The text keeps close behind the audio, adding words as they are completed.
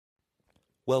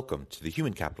Welcome to the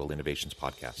Human Capital Innovations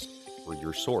Podcast. We're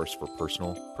your source for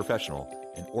personal, professional,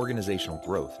 and organizational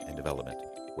growth and development,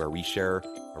 where we share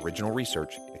original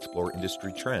research, explore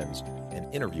industry trends,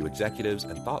 and interview executives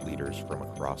and thought leaders from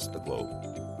across the globe.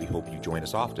 We hope you join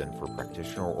us often for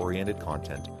practitioner-oriented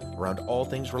content around all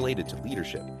things related to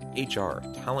leadership, HR,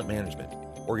 talent management,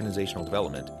 organizational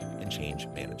development, and change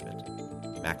management.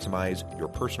 Maximize your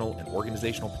personal and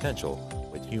organizational potential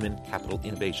with Human Capital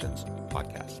Innovations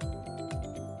Podcast.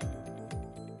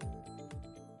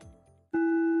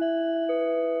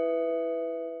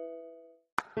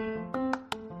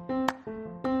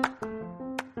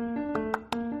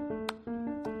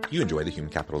 If you enjoy the Human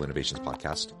Capital Innovations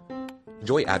Podcast,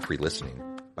 enjoy ad-free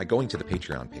listening by going to the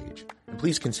Patreon page, and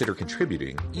please consider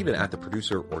contributing even at the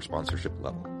producer or sponsorship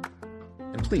level.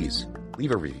 And please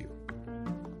leave a review.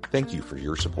 Thank you for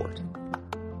your support.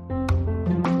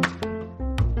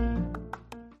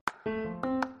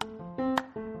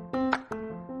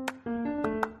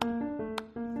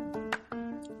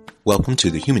 Welcome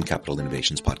to the Human Capital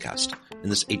Innovations Podcast. In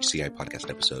this HCI podcast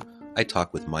episode, I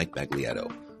talk with Mike Baglietto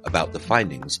about the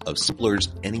findings of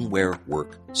Simpplr's Anywhere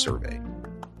Work survey.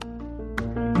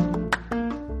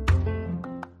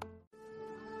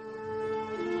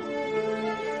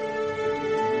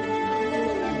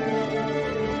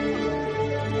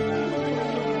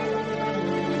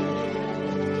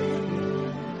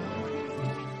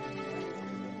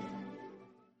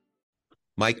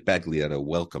 Mike Baglietto,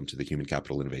 welcome to the Human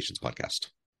Capital Innovations Podcast.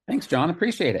 Thanks, John.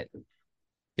 Appreciate it.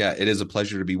 Yeah, it is a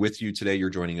pleasure to be with you today. You're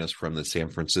joining us from the San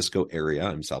Francisco area.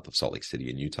 I'm south of Salt Lake City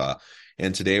in Utah.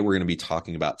 And today we're going to be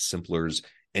talking about Simpplr's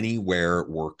Anywhere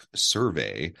Work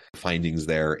survey, findings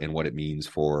there and what it means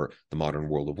for the modern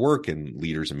world of work and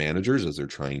leaders and managers as they're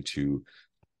trying to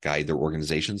guide their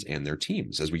organizations and their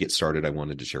teams. As we get started, I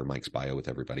wanted to share Mike's bio with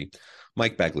everybody.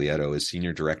 Mike Baglietto is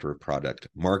Senior Director of Product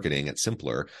Marketing at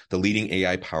Simpplr, the leading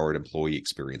AI-powered employee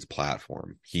experience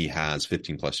platform. He has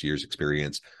 15 plus years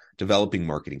experience developing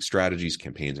marketing strategies,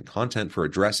 campaigns, and content for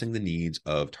addressing the needs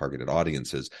of targeted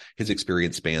audiences. His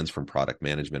experience spans from product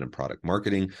management and product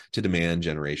marketing to demand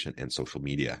generation and social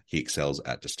media. He excels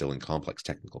at distilling complex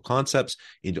technical concepts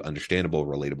into understandable,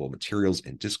 relatable materials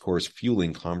and discourse,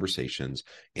 fueling conversations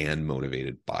and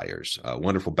motivated buyers. A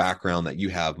wonderful background that you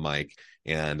have, Mike.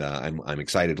 And I'm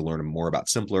excited to learn more about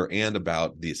Simpplr and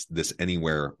about this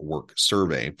Anywhere Work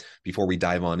survey. Before we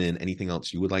dive on in, anything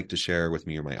else you would like to share with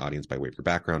me or my audience by way of your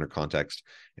background or context,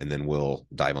 and then we'll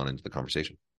dive on into the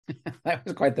conversation. That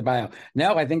was quite the bio.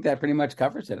 No, I think that pretty much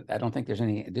covers it. I don't think there's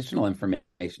any additional information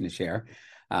to share,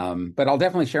 but I'll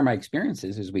definitely share my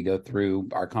experiences as we go through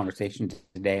our conversation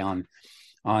today on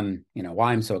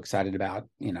why I'm so excited about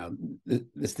the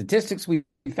statistics we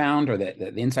found or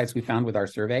the insights we found with our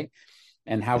survey.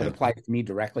 And how it applies to me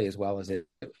directly as well as it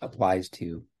applies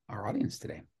to our audience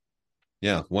today.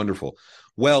 Yeah, wonderful.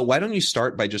 Well, why don't you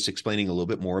start by just explaining a little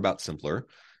bit more about Simpplr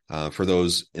for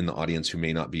those in the audience who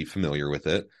may not be familiar with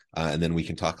it, and then we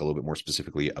can talk a little bit more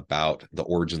specifically about the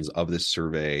origins of this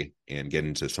survey and get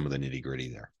into some of the nitty-gritty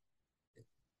there.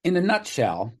 In a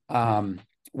nutshell,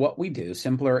 what we do,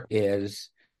 Simpplr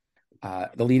is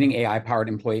the leading AI-powered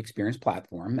employee experience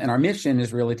platform. And our mission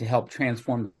is really to help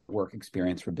transform the work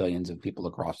experience for billions of people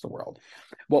across the world.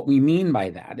 What we mean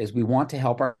by that is we want to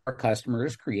help our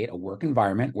customers create a work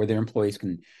environment where their employees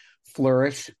can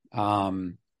flourish.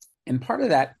 And part of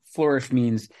that flourish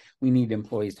means we need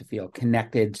employees to feel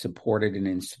connected, supported, and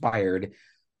inspired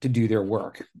to do their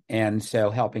work. And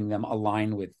so helping them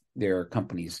align with their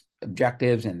company's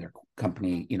objectives and their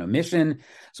company, mission,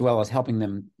 as well as helping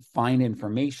them find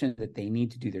information that they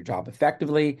need to do their job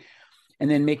effectively,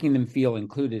 and then making them feel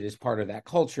included as part of that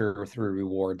culture through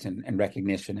rewards and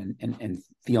recognition and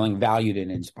feeling valued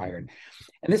and inspired.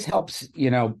 And this helps,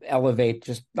 elevate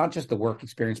not just the work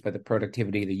experience, but the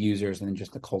productivity of the users and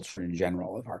just the culture in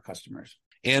general of our customers.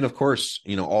 And of course,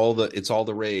 it's all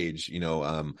the rage,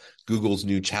 Google's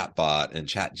new chatbot and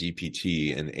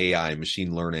ChatGPT and AI,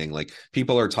 machine learning, like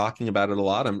people are talking about it a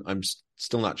lot. I'm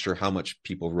still not sure how much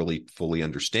people really fully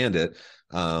understand it.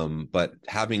 But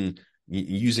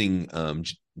using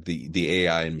the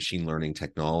AI and machine learning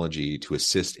technology to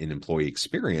assist in employee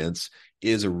experience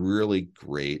is a really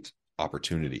great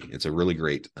opportunity. It's a really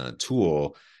great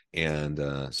tool. And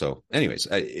so anyways,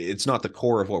 it's not the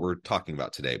core of what we're talking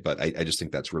about today, but I just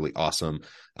think that's really awesome.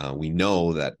 We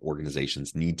know that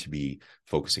organizations need to be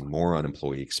focusing more on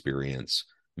employee experience,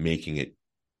 making it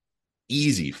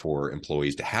easy for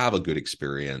employees to have a good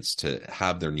experience, to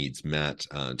have their needs met,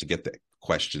 to get the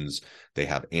questions they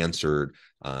have answered,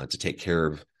 to take care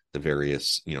of the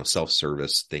various,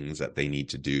 self-service things that they need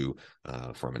to do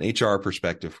from an HR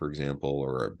perspective, for example,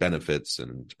 or benefits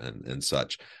and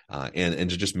such, and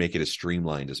to just make it as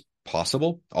streamlined as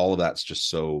possible. All of that's just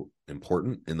so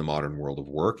important in the modern world of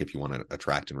work if you want to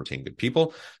attract and retain good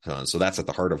people. So that's at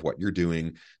the heart of what you're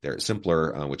doing there at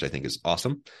Simpplr, which I think is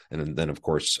awesome. And then of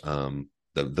course,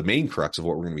 the main crux of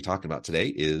what we're going to be talking about today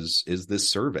is this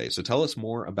survey. So tell us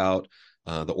more about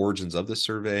the origins of this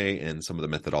survey and some of the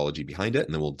methodology behind it,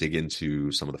 and then we'll dig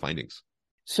into some of the findings.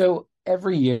 So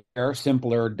every year,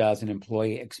 Simpplr does an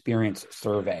employee experience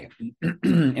survey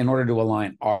in order to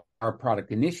align our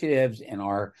product initiatives and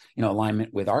our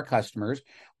alignment with our customers.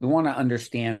 We want to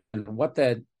understand what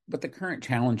the current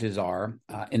challenges are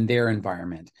in their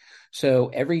environment.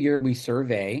 So every year we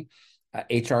survey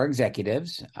HR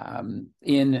executives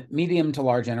in medium to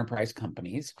large enterprise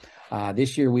companies.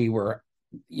 This year we were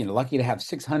lucky to have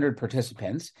 600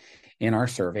 participants in our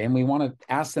survey, and we want to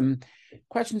ask them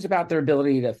questions about their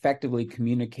ability to effectively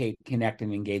communicate, connect,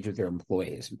 and engage with their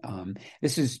employees.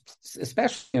 This is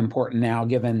especially important now,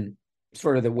 given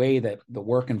sort of the way that the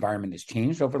work environment has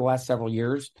changed over the last several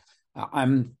years.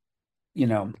 I'm,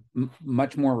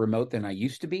 much more remote than I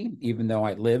used to be, even though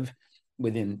I live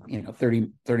within,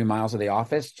 30 miles of the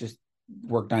office. Just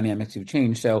work dynamics have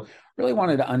changed. So really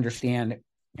wanted to understand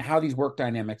how these work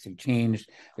dynamics have changed.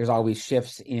 There's always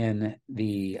shifts in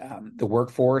the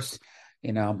workforce.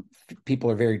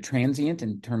 People are very transient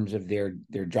in terms of their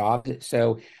jobs.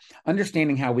 So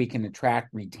understanding how we can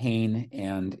attract, retain,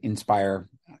 and inspire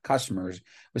customers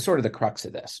was sort of the crux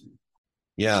of this.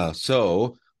 Yeah.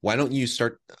 So why don't you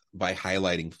start by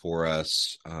highlighting for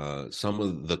us some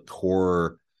of the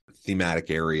core thematic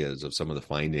areas of some of the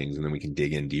findings, and then we can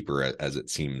dig in deeper as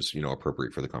it seems,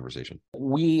 appropriate for the conversation.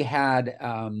 We had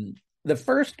the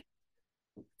first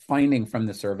finding from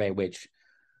the survey, which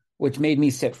made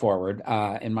me sit forward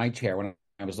in my chair when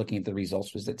I was looking at the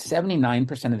results, was that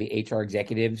 79% of the HR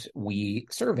executives we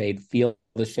surveyed feel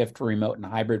the shift to remote and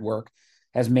hybrid work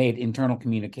has made internal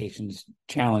communications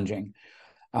challenging.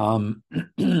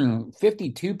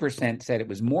 52% said it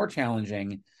was more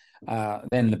challenging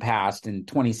than the past, and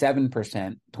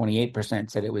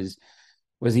 28% said it was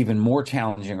even more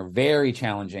challenging or very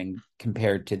challenging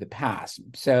compared to the past.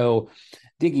 So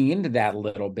digging into that a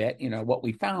little bit, what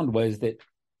we found was that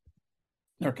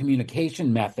our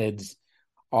communication methods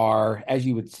are, as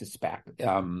you would suspect,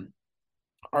 are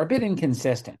a bit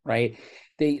inconsistent, right?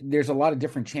 There's a lot of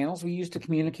different channels we use to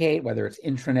communicate, whether it's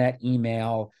intranet,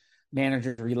 email,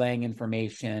 managers relaying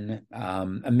information,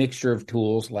 a mixture of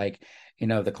tools like,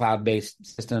 the cloud-based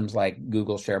systems like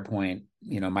Google, SharePoint,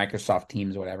 Microsoft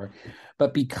Teams, whatever.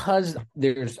 But because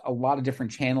there's a lot of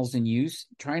different channels in use,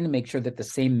 trying to make sure that the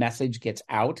same message gets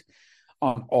out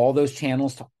on all those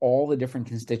channels to all the different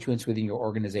constituents within your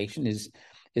organization is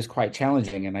quite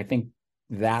challenging. And I think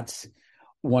that's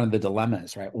one of the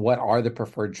dilemmas, right? What are the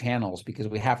preferred channels? Because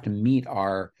we have to meet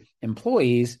our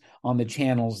employees on the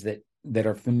channels that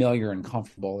are familiar and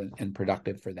comfortable and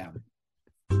productive for them.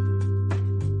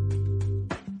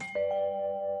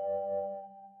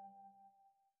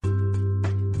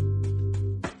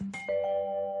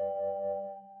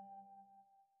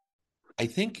 I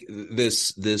think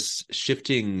this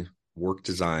shifting work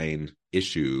design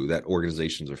issue that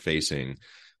organizations are facing,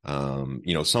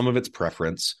 some of it's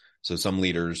preference. So some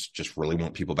leaders just really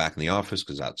want people back in the office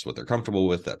because that's what they're comfortable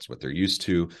with. That's what they're used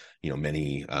to.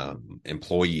 Many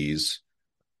employees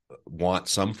want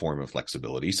some form of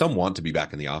flexibility. Some want to be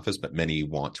back in the office, but many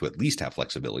want to at least have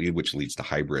flexibility, which leads to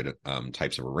hybrid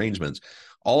types of arrangements.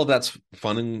 All of that's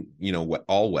fun and,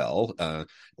 all well.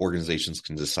 Organizations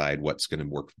can decide what's going to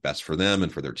work best for them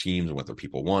and for their teams and what their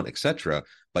people want, et cetera.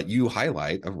 But you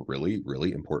highlight a really,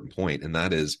 really important point, and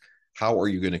that is, how are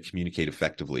you going to communicate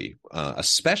effectively,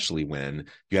 especially when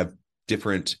you have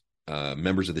different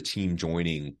members of the team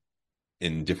joining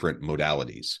in different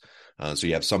modalities? So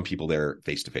you have some people there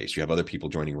face-to-face. You have other people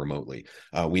joining remotely.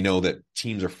 We know that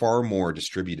teams are far more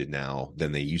distributed now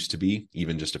than they used to be,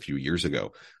 even just a few years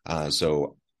ago.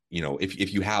 So,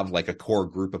 if you have like a core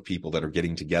group of people that are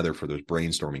getting together for those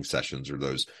brainstorming sessions or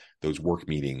those work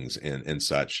meetings and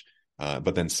such,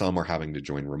 but then some are having to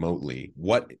join remotely,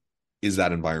 what is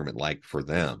that environment like for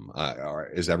them?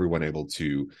 Is everyone able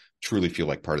to truly feel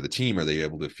like part of the team? Are they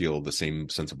able to feel the same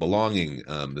sense of belonging,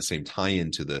 the same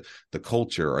tie-in to the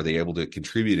culture? Are they able to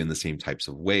contribute in the same types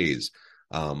of ways?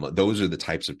 Those are the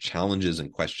types of challenges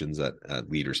and questions that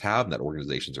leaders have, that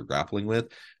organizations are grappling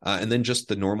with. And then just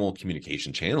the normal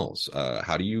communication channels.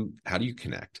 How do you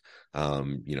connect?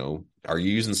 Are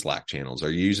you using Slack channels?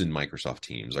 Are you using Microsoft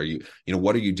Teams?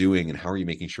 What are you doing, and how are you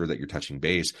making sure that you're touching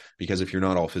base? Because if you're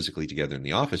not all physically together in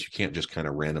the office, you can't just kind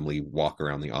of randomly walk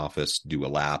around the office, do a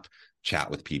lap, chat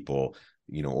with people,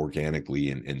 organically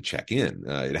and check in.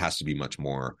 It has to be much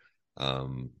more,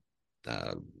 kind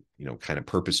of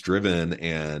purpose driven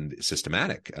and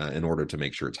systematic in order to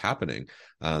make sure it's happening.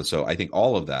 So I think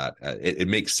all of that, it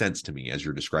makes sense to me as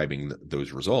you're describing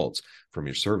those results from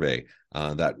your survey,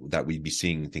 that we'd be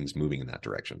seeing things moving in that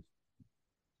direction.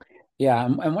 Yeah,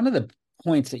 and one of the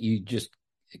points that you just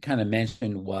kind of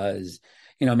mentioned was,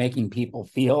 making people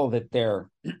feel that they're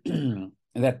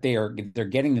they're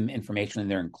getting them information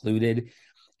and they're included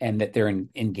and that they're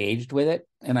engaged with it.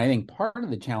 And I think part of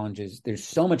the challenge is there's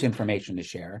so much information to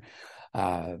share.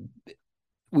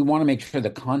 We want to make sure the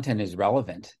content is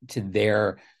relevant to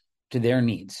their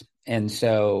needs, and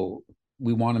so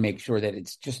we want to make sure that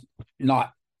it's just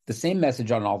not the same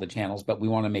message on all the channels, but we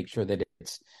want to make sure that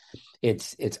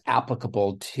it's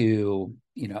applicable to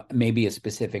maybe a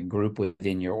specific group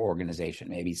within your organization.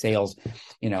 Maybe sales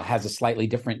has a slightly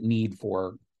different need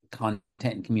for content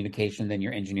and communication than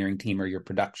your engineering team or your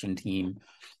production team,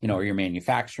 or your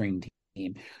manufacturing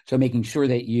team. So making sure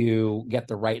that you get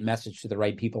the right message to the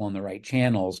right people on the right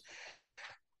channels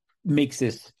makes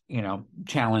this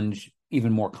challenge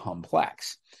even more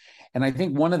complex. And I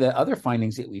think one of the other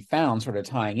findings that we found, sort of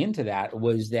tying into that,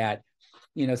 was that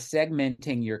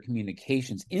segmenting your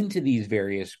communications into these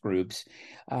various groups,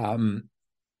 40%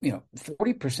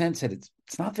 said it's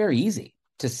not very easy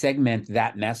to segment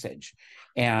that message.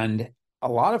 And a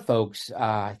lot of folks,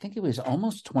 I think it was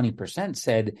almost 20%,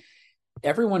 said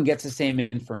everyone gets the same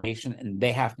information and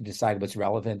they have to decide what's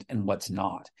relevant and what's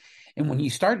not. And when you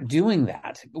start doing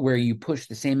that, where you push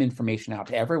the same information out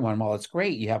to everyone, while it's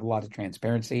great, you have a lot of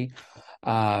transparency,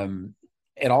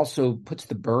 it also puts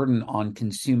the burden on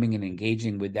consuming and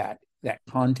engaging with that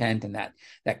content and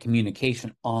that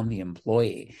communication on the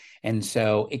employee. And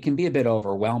so it can be a bit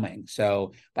overwhelming.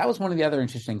 So that was one of the other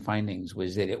interesting findings,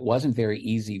 was that it wasn't very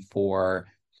easy for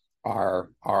our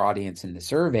audience in the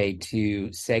survey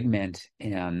to segment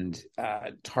and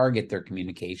target their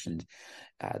communications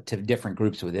to different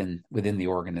groups within the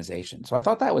organization. So I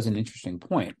thought that was an interesting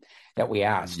point that we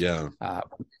asked. Yeah.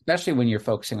 Especially when you're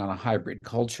focusing on a hybrid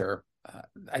culture,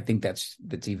 I think that's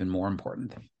even more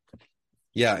important.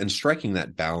 Yeah, and striking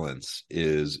that balance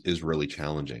is really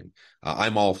challenging.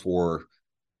 I'm all for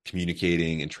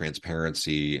communicating and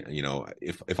transparency.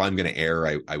 If I'm going to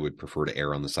err, I would prefer to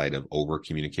err on the side of over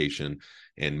communication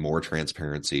and more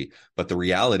transparency. But the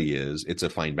reality is, it's a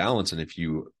fine balance, and if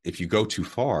you go too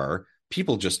far,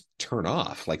 people just turn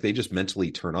off. Like, they just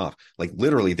mentally turn off. Like,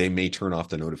 literally, they may turn off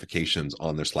the notifications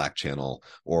on their Slack channel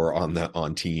or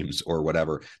on Teams or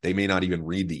whatever. They may not even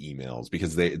read the emails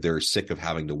because they're sick of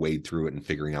having to wade through it and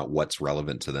figuring out what's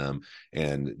relevant to them.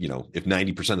 And if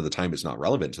 90% of the time it's not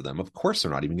relevant to them, of course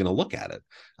they're not even going to look at it.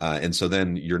 And so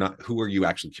then who are you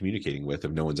actually communicating with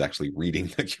if no one's actually reading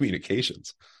the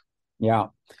communications? Yeah.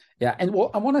 And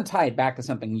I want to tie it back to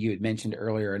something you had mentioned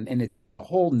earlier, and it's a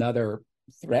whole nother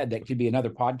thread that could be another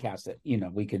podcast that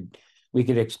we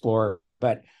could explore.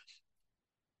 But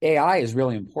AI is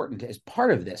really important as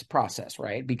part of this process,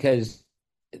 right? Because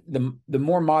the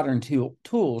more modern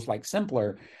tools like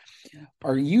Simpplr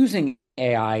are using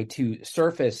AI to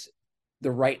surface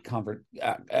the right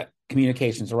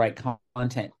communications, the right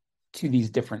content to these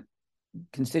different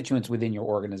constituents within your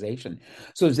organization,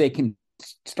 so as they can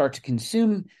start to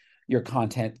consume your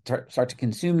content, start to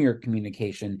consume your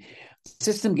communication. The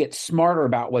system gets smarter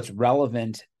about what's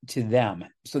relevant to them,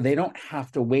 so they don't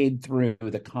have to wade through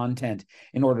the content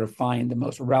in order to find the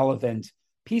most relevant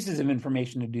pieces of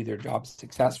information to do their job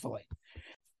successfully.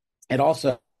 It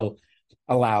also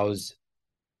allows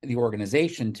the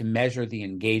organization to measure the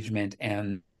engagement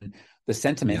and the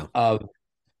sentiment of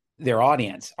their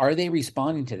audience. Are they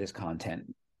responding to this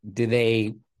content?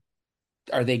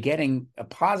 Are they getting a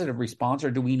positive response,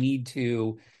 or do we need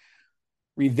to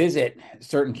revisit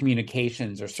certain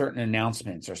communications or certain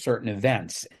announcements or certain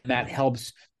events? And that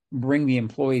helps bring the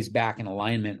employees back in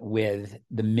alignment with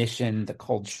the mission, the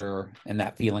culture, and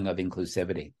that feeling of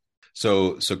inclusivity.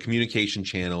 So communication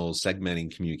channels,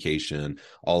 segmenting communication,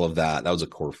 all of that was a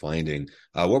core finding.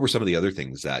 What were some of the other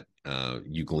things that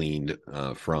you gleaned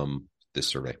from this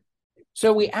survey?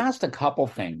 So we asked a couple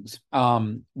things.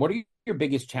 What are your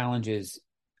biggest challenges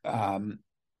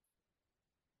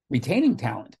retaining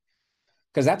talent?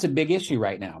 Because that's a big issue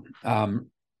right now.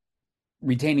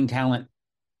 Retaining talent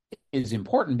is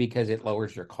important because it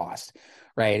lowers your cost,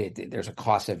 right? There's a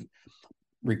cost of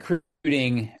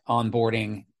recruiting,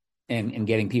 onboarding, and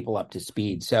getting people up to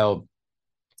speed. So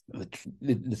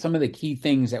some of the key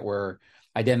things that were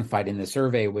identified in the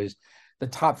survey was the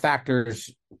top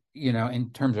factors, in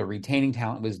terms of retaining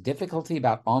talent, was difficulty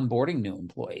about onboarding new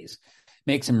employees.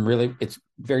 It's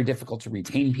very difficult to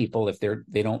retain people if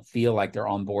they don't feel like they're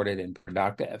onboarded and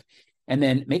productive. And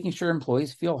then making sure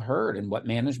employees feel heard in what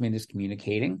management is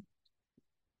communicating,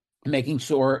 making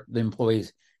sure the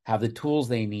employees have the tools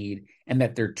they need and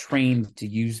that they're trained to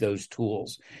use those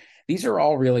tools. These are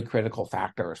all really critical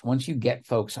factors. Once you get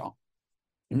folks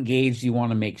engaged, you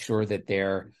want to make sure that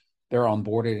they're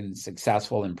onboarded and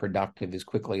successful and productive as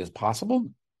quickly as possible.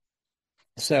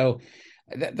 So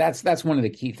that's one of the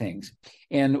key things.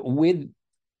 And with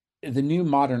the new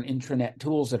modern intranet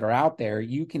tools that are out there,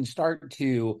 you can start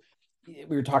to,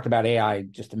 we were talking about AI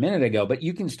just a minute ago, but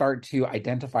you can start to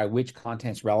identify which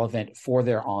content's relevant for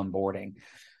their onboarding.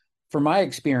 From my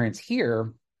experience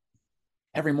here,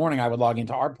 every morning I would log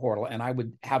into our portal and I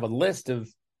would have a list of,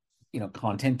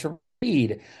 content to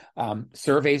read,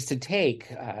 surveys to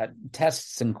take,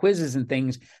 tests and quizzes and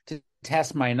things to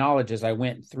test my knowledge as I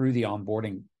went through the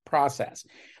onboarding process.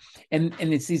 And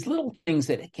it's these little things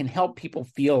that can help people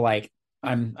feel like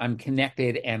I'm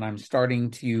connected and I'm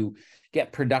starting to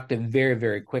get productive very,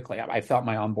 very quickly. I felt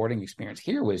my onboarding experience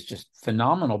here was just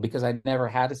phenomenal because I'd never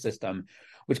had a system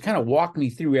which kind of walked me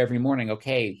through every morning.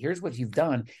 Okay, here's what you've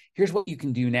done. Here's what you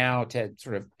can do now to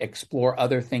sort of explore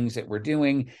other things that we're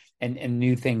doing and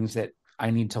new things that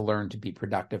I need to learn to be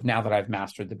productive. Now that I've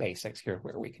mastered the basics, here's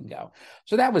where we can go.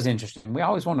 So that was interesting. We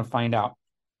always want to find out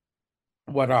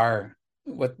what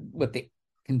the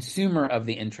consumer of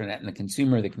the intranet and the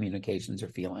consumer of the communications are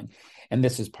feeling. And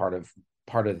this is part of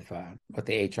what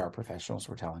the HR professionals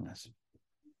were telling us.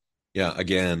 Yeah,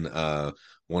 again,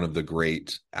 one of the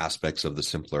great aspects of the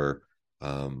Simpplr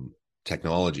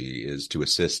technology is to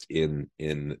assist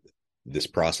in this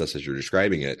process as you're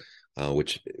describing it,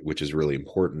 which is really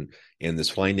important. And this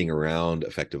finding around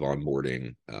effective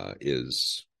onboarding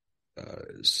is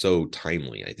so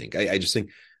timely. I think I just think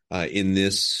in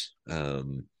this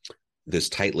this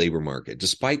tight labor market,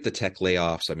 despite the tech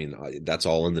layoffs, I mean that's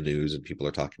all in the news, and people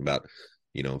are talking about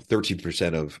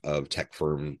 13% of tech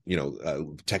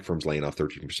firms laying off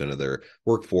 13% of their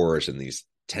workforce, and these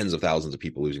tens of thousands of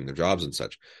people losing their jobs and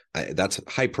such. That's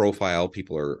high profile.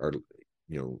 People are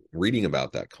reading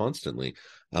about that constantly.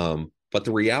 But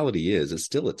the reality is it's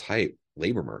still a tight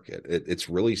labor market. It's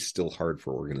really still hard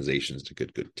for organizations to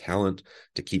get good talent,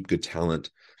 to keep good talent.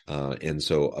 And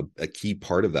so a key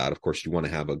part of that, of course, you want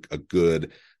to have a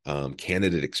good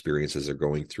candidate experience as they're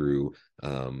going through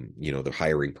the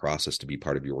hiring process to be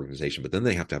part of your organization, but then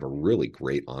they have to have a really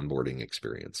great onboarding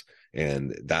experience,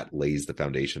 and that lays the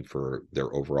foundation for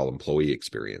their overall employee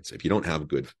experience. If you don't have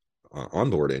good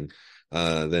onboarding,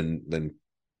 then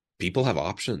people have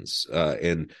options,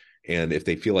 and if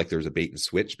they feel like there's a bait and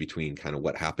switch between kind of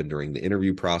what happened during the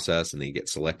interview process and they get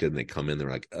selected and they come in, they're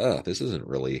like, this isn't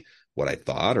really what I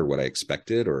thought or what I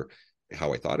expected or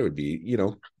how I thought it would be,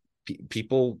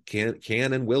 people can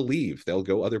and will leave. They'll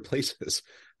go other places.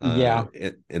 Yeah.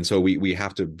 And so we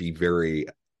have to be very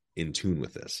in tune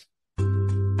with this.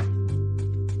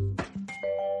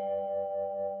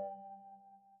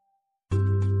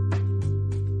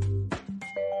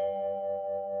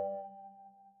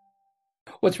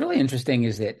 What's really interesting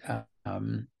is that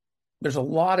there's a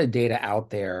lot of data out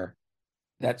there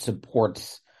that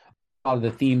supports all of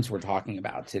the themes we're talking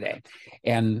about today.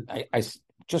 And I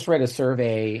just read a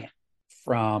survey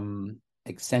from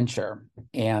Accenture,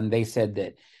 and they said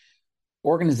that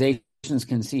organizations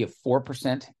can see a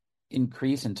 4%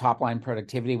 increase in top line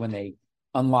productivity when they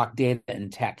unlock data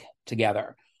and tech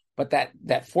together. But that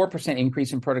 4%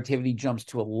 increase in productivity jumps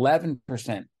to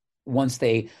 11% once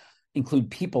they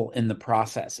include people in the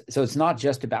process. So it's not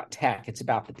just about tech, it's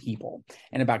about the people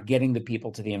and about getting the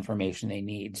people to the information they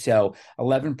need. So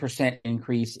 11%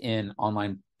 increase in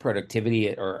online productivity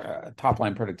or top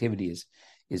line productivity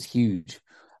is huge.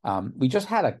 We just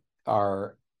had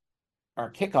our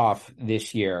kickoff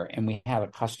this year, and we had a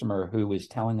customer who was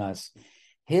telling us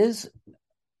his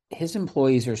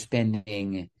employees are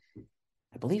spending,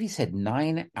 I believe he said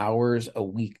 9 hours a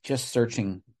week just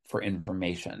searching for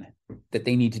information that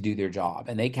they need to do their job.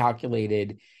 And they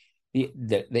calculated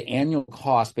the annual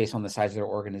cost based on the size of their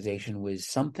organization was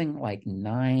something like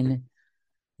 $9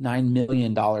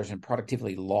 million in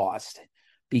productivity lost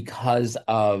because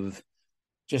of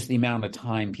just the amount of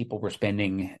time people were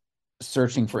spending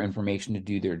searching for information to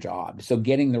do their job. So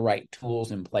getting the right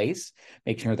tools in place,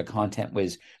 making sure the content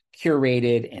was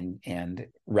curated and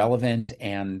relevant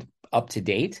and up to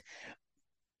date,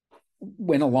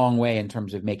 went a long way in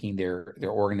terms of making their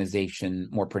organization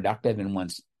more productive. And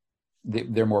once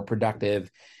they're more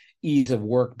productive, ease of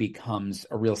work becomes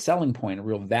a real selling point, a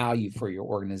real value for your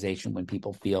organization when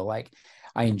people feel like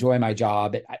I enjoy my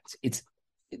job. It's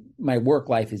my work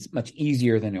life is much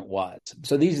easier than it was.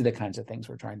 So these are the kinds of things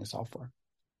we're trying to solve for.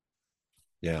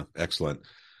 Yeah, excellent.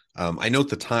 I note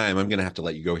the time. I'm going to have to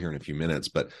let you go here in a few minutes,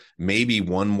 but maybe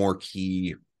one more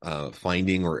key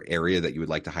finding or area that you would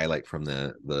like to highlight from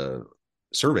the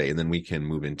survey, and then we can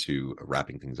move into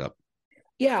wrapping things up.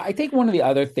 Yeah, I think one of the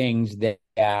other things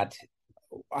that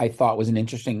I thought was an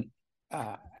interesting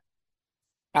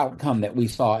outcome that we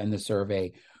saw in the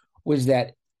survey was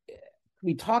that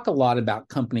we talk a lot about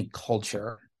company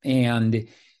culture and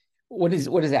what does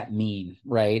that mean,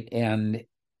 right? And I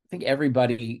think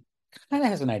everybody kind of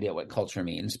has an idea what culture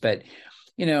means, but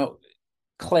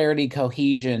clarity,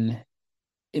 cohesion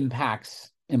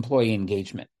impacts employee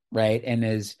engagement, right? And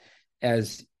as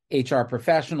HR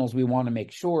professionals, we want to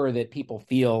make sure that people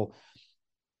feel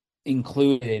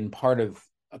included in part of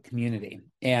a community.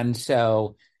 And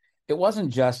so it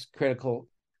wasn't just critical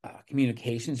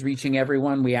communications reaching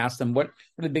everyone. We asked them, what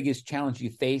are the biggest challenges you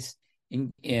face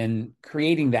in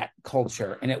creating that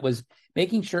culture? And it was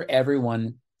making sure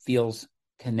everyone feels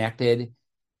connected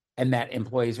and that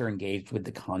employees are engaged with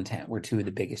the content were two of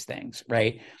the biggest things,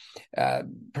 right?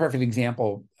 Perfect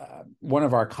example, one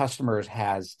of our customers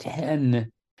has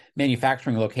 10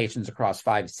 manufacturing locations across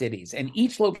 5 cities, and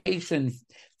each location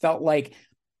felt like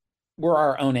we're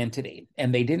our own entity,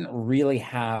 and they didn't really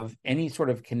have any sort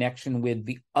of connection with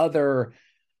the other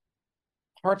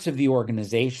parts of the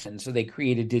organization. So they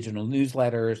created digital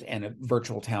newsletters and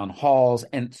virtual town halls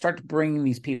and started bringing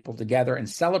these people together and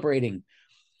celebrating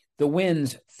the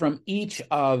wins from each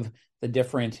of the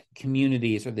different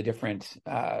communities or the different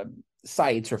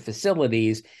sites or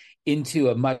facilities into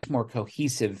a much more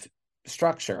cohesive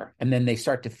structure. And then they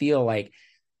start to feel like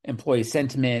employee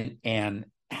sentiment and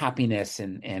happiness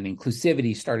and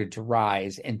inclusivity started to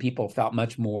rise, and people felt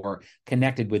much more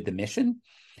connected with the mission.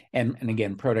 And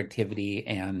again, productivity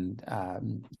and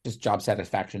just job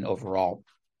satisfaction overall,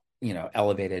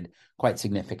 elevated quite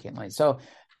significantly. So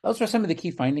those are some of the key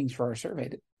findings for our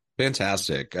survey.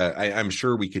 Fantastic. I'm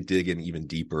sure we could dig in even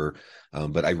deeper,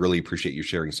 but I really appreciate you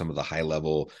sharing some of the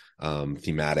high-level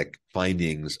thematic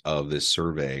findings of this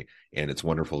survey. And it's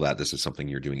wonderful that this is something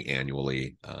you're doing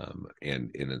annually,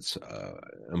 and it's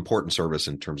important service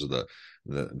in terms of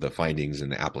the findings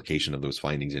and the application of those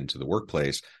findings into the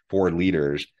workplace for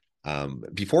leaders.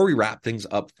 Before we wrap things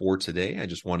up for today, I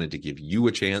just wanted to give you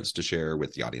a chance to share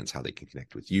with the audience how they can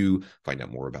connect with you, find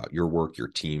out more about your work, your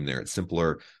team there at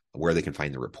Simpplr, where they can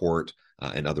find the report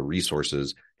and other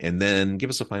resources, and then give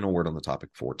us a final word on the topic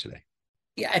for today.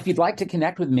 Yeah, if you'd like to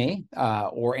connect with me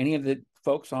or any of the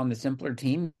folks on the Simpplr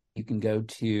team, you can go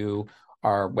to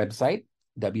our website,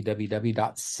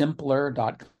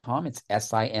 www.simpplr.com. It's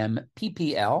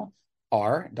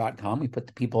SIMPPLR.com. We put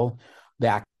the people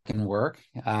back in work.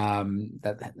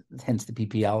 That hence the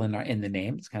PPL in the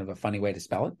name. It's kind of a funny way to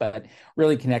spell it, but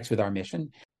really connects with our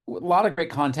mission. A lot of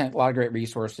great content, a lot of great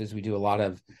resources. We do a lot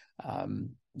of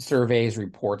surveys,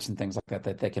 reports, and things like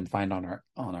that they can find on our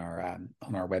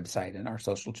website and our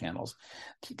social channels.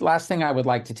 The last thing I would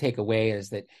like to take away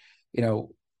is that,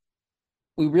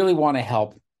 we really want to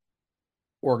help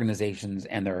organizations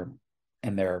and their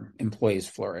employees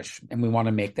flourish, and we want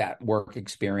to make that work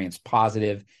experience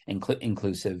positive,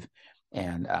 inclusive,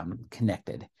 and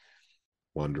connected.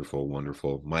 Wonderful,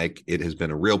 wonderful. Mike, it has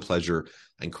been a real pleasure.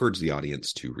 I encourage the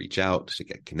audience to reach out, to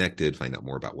get connected, find out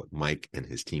more about what Mike and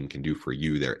his team can do for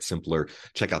you there at Simpplr.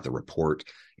 Check out the report.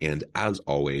 And as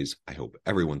always, I hope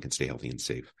everyone can stay healthy and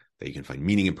safe, that you can find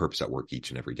meaning and purpose at work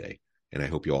each and every day. And I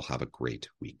hope you all have a great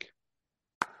week.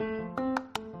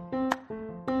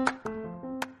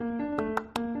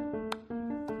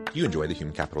 Do you enjoy the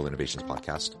Human Capital Innovations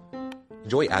podcast?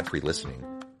 Enjoy ad-free listening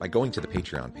by going to the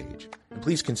Patreon page, and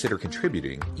please consider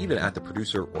contributing even at the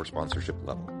producer or sponsorship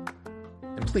level.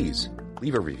 And please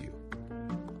leave a review.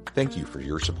 Thank you for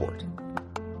your support.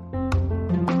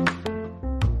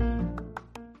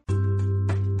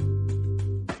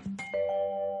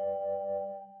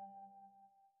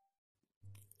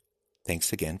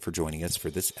 Thanks again for joining us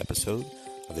for this episode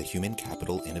of the Human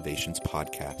Capital Innovations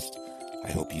podcast.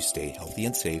 I hope you stay healthy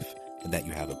and safe and that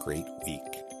you have a great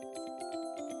week.